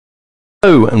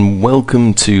Hello and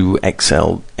welcome to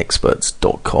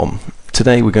excelexperts.com.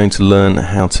 Today we're going to learn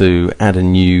how to add a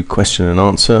new question and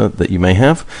answer that you may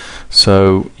have.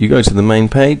 So you go to the main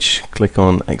page, click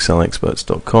on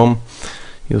excelexperts.com.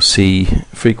 You'll see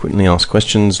frequently asked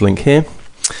questions link here,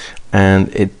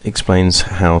 and it explains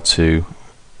how to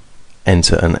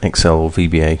enter an Excel or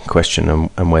VBA question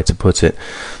and where to put it.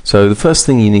 So the first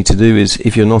thing you need to do is,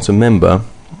 if you're not a member,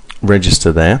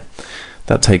 register there.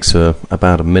 That takes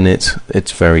about a minute.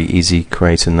 It's very easy.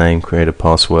 Create a name, create a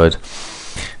password.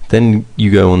 Then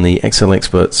you go on the Excel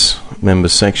Experts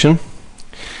members section.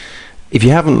 If you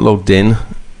haven't logged in,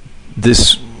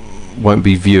 this won't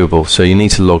be viewable, so you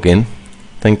need to log in.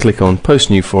 Then click on Post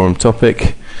New Forum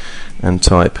Topic and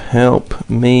type "Help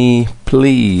me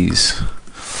please.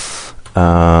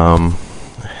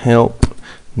 Help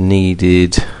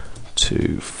needed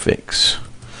to fix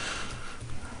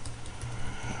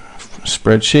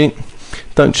spreadsheet."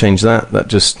 Don't change that, that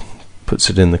just puts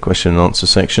it in the question and answer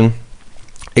section.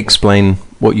 Explain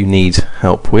what you need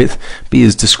help with, be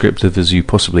as descriptive as you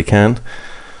possibly can.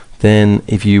 Then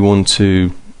if you want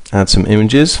to add some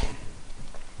images,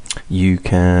 you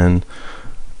can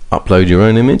upload your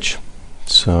own image.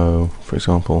 So for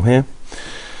example here,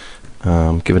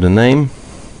 give it a name,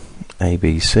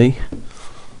 ABC.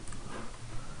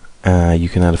 You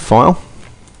can add a file.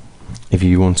 If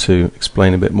you want to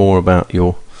explain a bit more about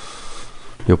your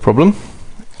problem,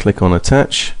 click on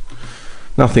Attach.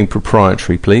 Nothing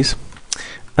proprietary, please.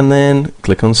 And then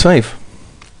click on Save.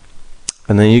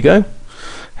 And there you go.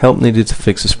 Help needed to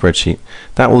fix a spreadsheet.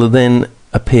 That will then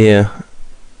appear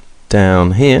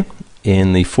down here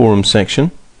in the forum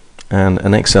section, and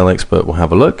an Excel expert will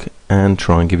have a look and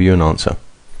try and give you an answer.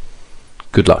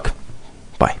 Good luck.